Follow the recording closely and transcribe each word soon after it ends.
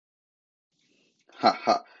Ha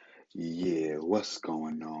ha. Yeah, what's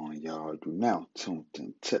going on, y'all? You now tuned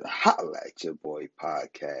into the Holla at Your Boy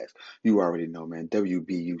podcast. You already know, man.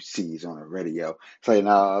 WBUC is on the radio. Say,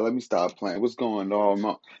 nah, let me stop playing. What's going on,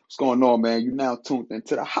 man? What's going on, man? You now tuned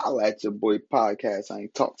into the Holla at Your Boy podcast. I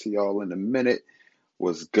ain't talked to y'all in a minute.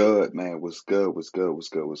 What's good, man? What's good? What's good? What's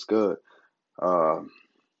good? What's good? Uh,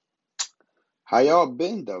 how y'all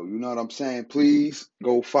been, though? You know what I'm saying? Please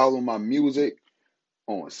go follow my music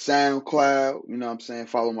on SoundCloud. You know what I'm saying?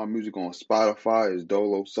 Follow my music on Spotify. It's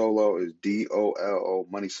Dolo Solo. It's DOLO,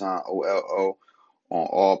 money sign OLO, on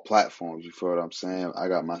all platforms. You feel what I'm saying? I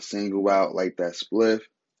got my single out, Like That Spliff,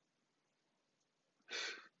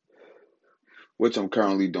 which I'm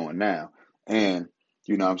currently doing now. And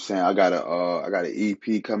you know what I'm saying? I got an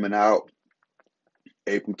EP coming out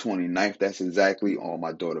April 29th. That's exactly on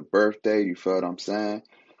my daughter's birthday. You feel what I'm saying?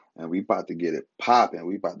 And we about to get it popping.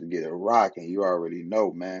 We about to get it rocking. You already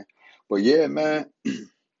know, man. But yeah, man,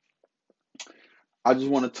 I just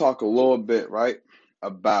want to talk a little bit, right,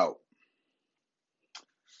 about,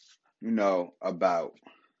 about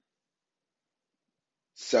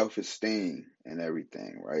self-esteem and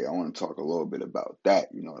everything, right? I want to talk a little bit about that,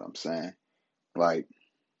 you know what I'm saying? Like,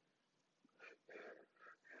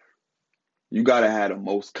 you got to have the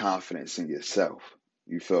most confidence in yourself.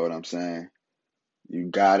 You feel what I'm saying? You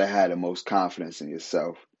got to have the most confidence in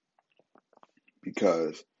yourself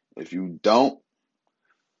because if you don't,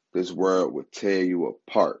 this world will tear you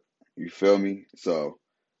apart. You feel me? So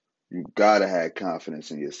you got to have confidence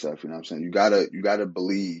in yourself, you know what I'm saying? You got to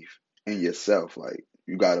believe in yourself. Like,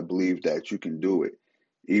 you got to believe that you can do it.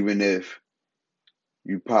 Even if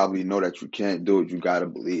you probably know that you can't do it, you got to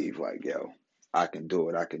believe, like, yo, I can do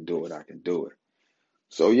it. I can do it. I can do it.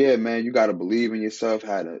 So yeah, man, you got to believe in yourself,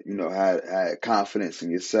 had confidence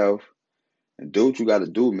in yourself, and do what you got to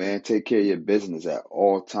do, man. Take care of your business at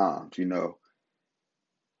all times. A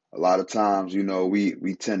lot of times,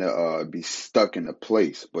 we tend to be stuck in a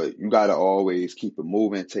place, but you got to always keep it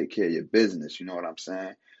moving, take care of your business. You know what I'm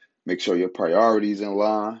saying? Make sure your priorities in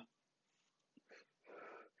line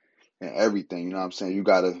and everything. You know what I'm saying? You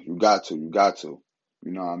got to.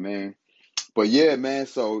 You know what I mean? But yeah, man.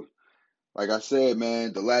 So like I said,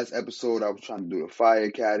 man, the last episode I was trying to do the Fire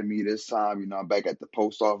Academy. This time, I'm back at the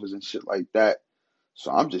post office and shit like that.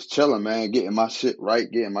 So I'm just chilling, man, getting my shit right,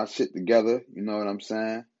 getting my shit together. You know what I'm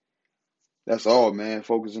saying? That's all, man.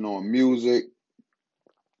 Focusing on music.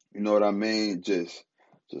 You know what I mean? Just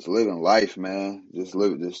living life, man. Just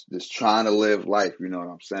trying to live life. You know what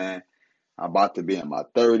I'm saying? I'm about to be in my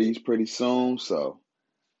 30s pretty soon, so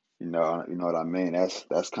you know what I mean.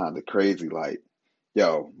 That's kind of crazy. Like,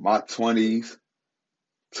 yo, my 20s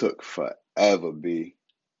took forever, b,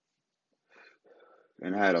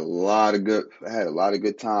 and I had a lot of good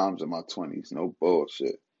times in my 20s. No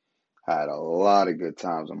bullshit. I had a lot of good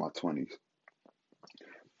times in my 20s.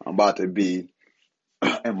 I'm about to be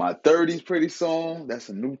in my 30s pretty soon. That's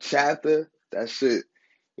a new chapter. That shit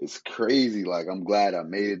is crazy. Like, I'm glad I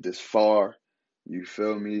made it this far. You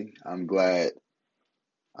feel me? I'm glad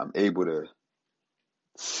I'm able to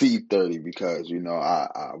see 30 because,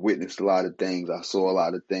 I witnessed a lot of things. I saw a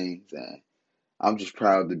lot of things, and I'm just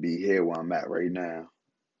proud to be here where I'm at right now,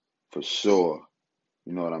 for sure.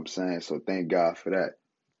 You know what I'm saying? So thank God for that.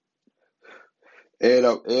 Ed,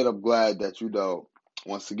 I'm glad that,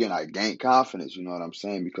 once again, I gained confidence, you know what I'm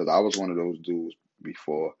saying? Because I was one of those dudes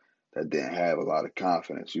before that didn't have a lot of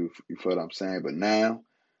confidence. You feel what I'm saying? But now,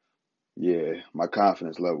 yeah, my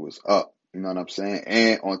confidence level is up. You know what I'm saying?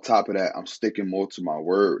 And on top of that, I'm sticking more to my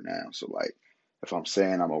word now. So, like, if I'm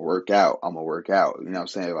saying I'm gonna work out, I'm gonna work out. You know what I'm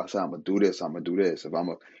saying? If I say I'm gonna do this, I'm gonna do this. You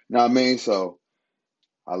know what I mean? So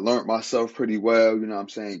I learned myself pretty well. You know what I'm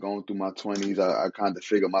saying? Going through my 20s, I kind of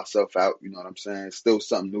figured myself out. You know what I'm saying? Still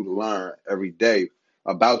something new to learn every day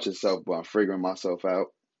about yourself, but I'm figuring myself out.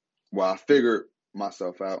 Well, I figured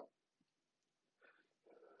myself out.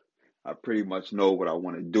 I pretty much know what I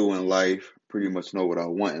want to do in life. Pretty much know what I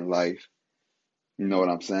want in life. You know what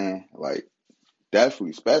I'm saying? Like,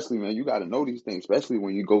 definitely, especially, man, you got to know these things, especially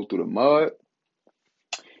when you go through the mud.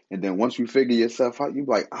 And then once you figure yourself out, you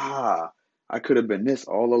be like, I could have been this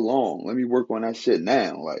all along. Let me work on that shit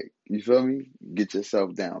now. Like, you feel me? Get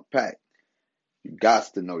yourself down pat. You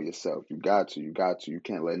got to know yourself. You got to. You got to. You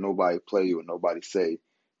can't let nobody play you and nobody say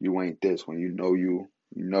you ain't this when you know you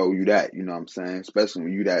that. You know what I'm saying? Especially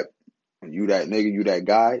when you that nigga, you that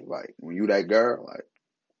guy, like when you that girl, like,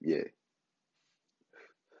 yeah.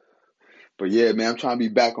 But yeah, man, I'm trying to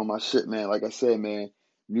be back on my shit, man. Like I said, man,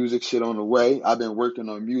 music shit on the way. I've been working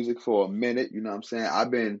on music for a minute. You know what I'm saying?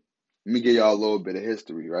 Let me give y'all a little bit of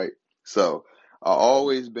history, right? So I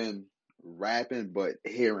always been rapping, but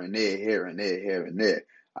here and there, here and there, here and there.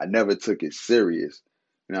 I never took it serious.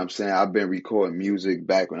 You know what I'm saying? I've been recording music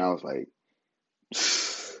back when I was like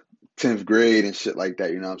 10th grade and shit like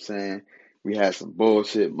that, you know what I'm saying? We had some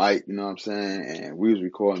bullshit mic, you know what I'm saying? And we was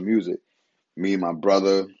recording music. Me and my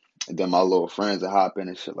brother, and then my little friends that hop in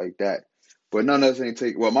and shit like that. But none of us ain't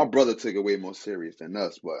take, well, my brother took it way more serious than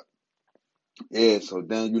us, but yeah, so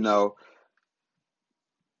then,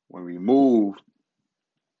 when we moved,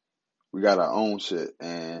 we got our own shit,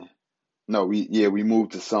 and no, we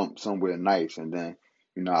moved to somewhere nice, and then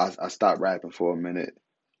I stopped rapping for a minute.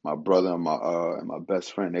 My brother and my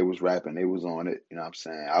best friend, they was rapping, they was on it. You know what I'm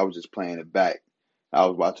saying? I was just playing it back. I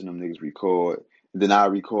was watching them niggas record. And then I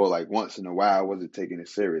record like once in a while. I wasn't taking it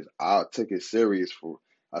serious. I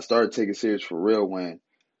started taking it serious for real when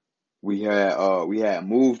we had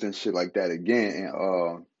moved and shit like that again,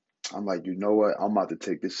 and I'm like, you know what? I'm about to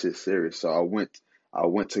take this shit serious. So I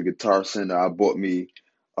went to Guitar Center. Uh, I bought me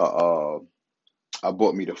the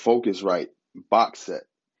Focusrite box set.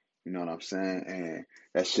 You know what I'm saying? And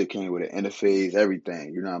that shit came with an interface,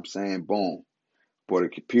 everything. You know what I'm saying? Boom. Bought a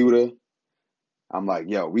computer. I'm like,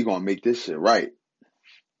 yo, we gonna make this shit right.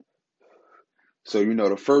 So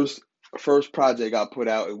the first project I put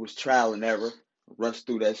out, it was trial and error. Rushed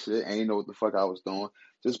through that shit. Ain't know what the fuck I was doing.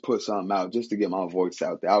 Just put something out just to get my voice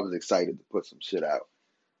out there. I was excited to put some shit out.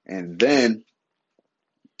 And then,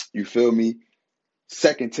 you feel me?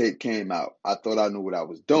 Second tape came out. I thought I knew what I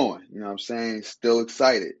was doing. You know what I'm saying? Still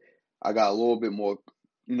excited. I got a little bit more,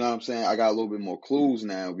 you know what I'm saying? I got a little bit more clues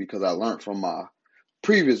now because I learned from my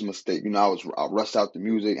previous mistake. I rushed out the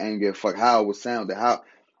music. I didn't give a fuck how it was sounding. I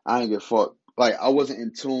didn't give a fuck. Like, I wasn't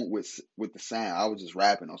in tune with the sound. I was just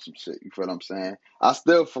rapping on some shit. You feel what I'm saying? I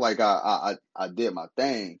still feel like I did my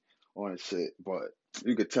thing on the shit, but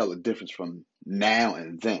you could tell the difference from now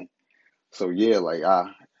and then. So yeah, like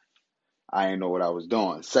I didn't know what I was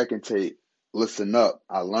doing. Second tape, listen up.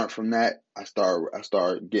 I learned from that. I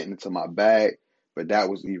started getting into my bag, but that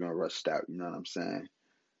was even rushed out. You know what I'm saying?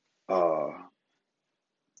 Uh,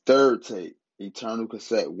 Third tape, Eternal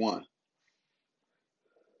Cassette 1.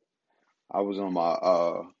 I was on my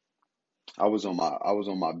I was on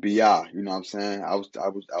my BI. You know what I'm saying? I was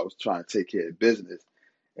trying to take care of business,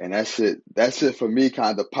 and that shit for me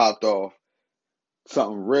kind of popped off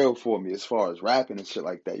something real for me as far as rapping and shit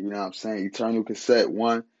like that. You know what I'm saying? Eternal Cassette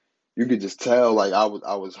 1. You could just tell, like, I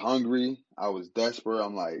was hungry, I was desperate.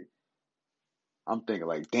 I'm thinking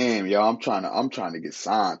like, damn, yo, I'm trying to get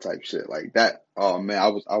signed type shit like that. Oh man,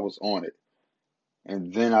 I was on it.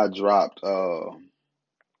 And then I dropped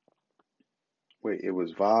wait, it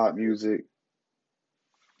was Vibe Music.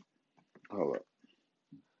 Hold up.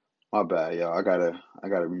 My bad, y'all. I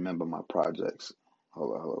gotta remember my projects.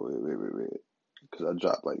 Hold on, wait. Cause I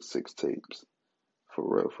dropped like 6 tapes. For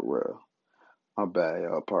real, for real. My bad,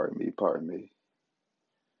 y'all. Pardon me.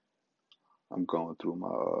 I'm going through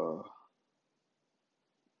my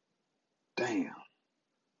damn.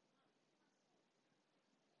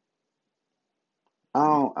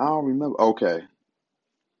 I don't remember. Okay.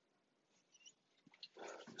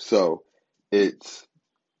 So it's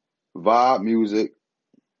Vibe Music,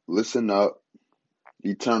 Listen Up,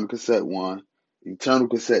 Eternal Cassette 1, Eternal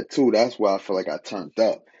Cassette 2. That's where I feel like I turned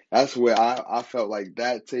up. That's where I felt like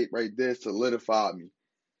that tape right there solidified me.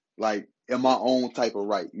 Like, in my own type of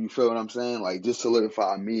right. You feel what I'm saying? Like, just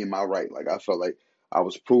solidified me in my right. Like, I felt like I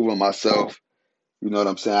was proving myself. You know what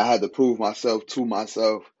I'm saying? I had to prove myself to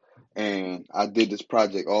myself, and I did this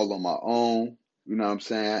project all on my own. You know what I'm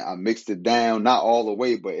saying? I mixed it down, not all the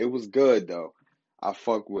way, but it was good though. I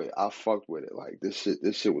fucked with it. Like, this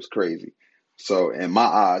shit was crazy. So in my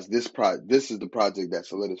eyes, this is the project that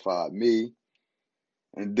solidified me.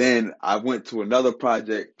 And then I went to another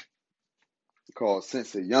project called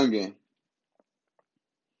Sense of Youngin,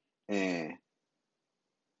 and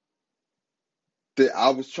I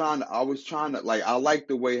was trying to like, I like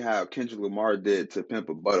the way how Kendrick Lamar did To Pimp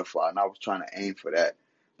a Butterfly, and I was trying to aim for that,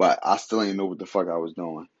 but I still ain't know what the fuck I was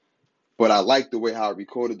doing. But I like the way how I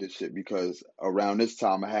recorded this shit because around this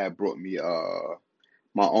time I had brought me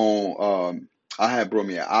my own I had brought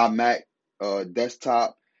me an iMac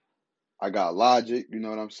desktop. I got Logic, you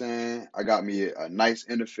know what I'm saying? I got me a nice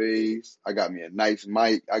interface. I got me a nice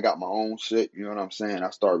mic. I got my own shit, you know what I'm saying?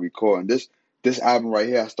 I started recording this album right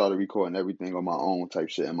here. I started recording everything on my own type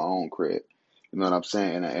shit in my own crib. You know what I'm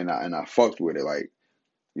saying? And I fucked with it, like,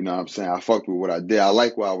 you know what I'm saying? I fucked with what I did. I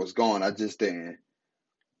like where I was going. I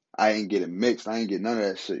ain't get it mixed. I ain't get none of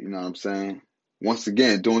that shit, you know what I'm saying? Once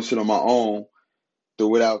again, doing shit on my own,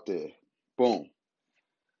 threw it out there. Boom.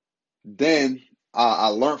 Then I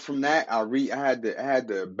learned from that. I had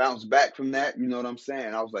to bounce back from that. You know what I'm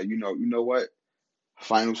saying? I was like, you know what?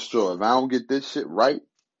 Final straw. If I don't get this shit right,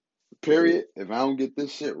 period. If I don't get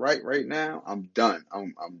this shit right now, I'm done.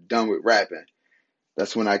 I'm done with rapping.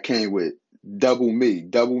 That's when I came with Double Me.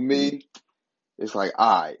 Double Me. It's like,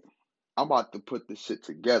 all right, I'm about to put this shit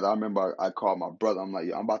together. I remember I called my brother. I'm like,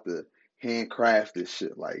 yo, I'm about to handcraft this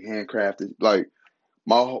shit. Like handcraft it. Like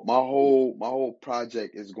my whole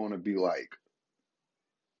project is gonna be like,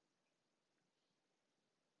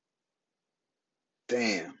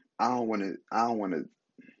 damn. I don't wanna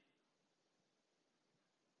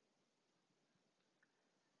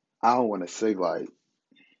say like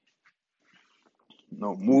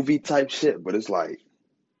no movie type shit, but it's like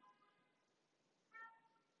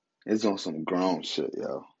it's on some grown shit,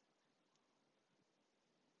 yo.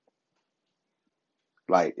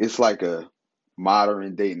 Like it's like a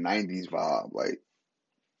modern day '90s vibe, like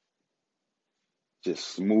just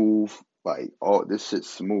smooth, like all this shit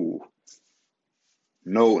smooth.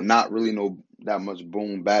 No, not really no that much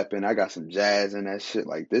boom bapping. I got some jazz in that shit.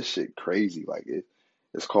 Like this shit crazy.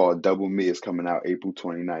 It's called Double Me. It's coming out April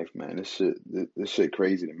 29th, man. This shit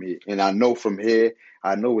crazy to me. And I know from here,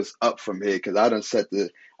 I know it's up from here because I done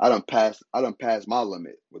passed my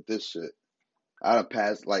limit with this shit. I done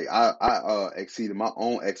passed like I exceeded my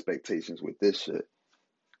own expectations with this shit.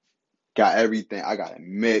 Got everything. I got it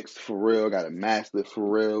mixed for real. Got it mastered for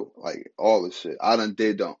real. Like all the shit. I done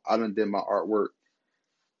did my artwork.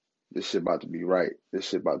 This shit about to be right. This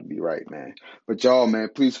shit about to be right, man. But y'all, man,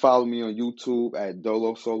 please follow me on YouTube at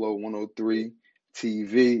Dolo Solo 103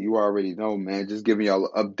 TV. You already know, man. Just giving y'all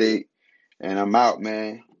an update. And I'm out,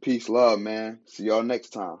 man. Peace, love, man. See y'all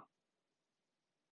next time.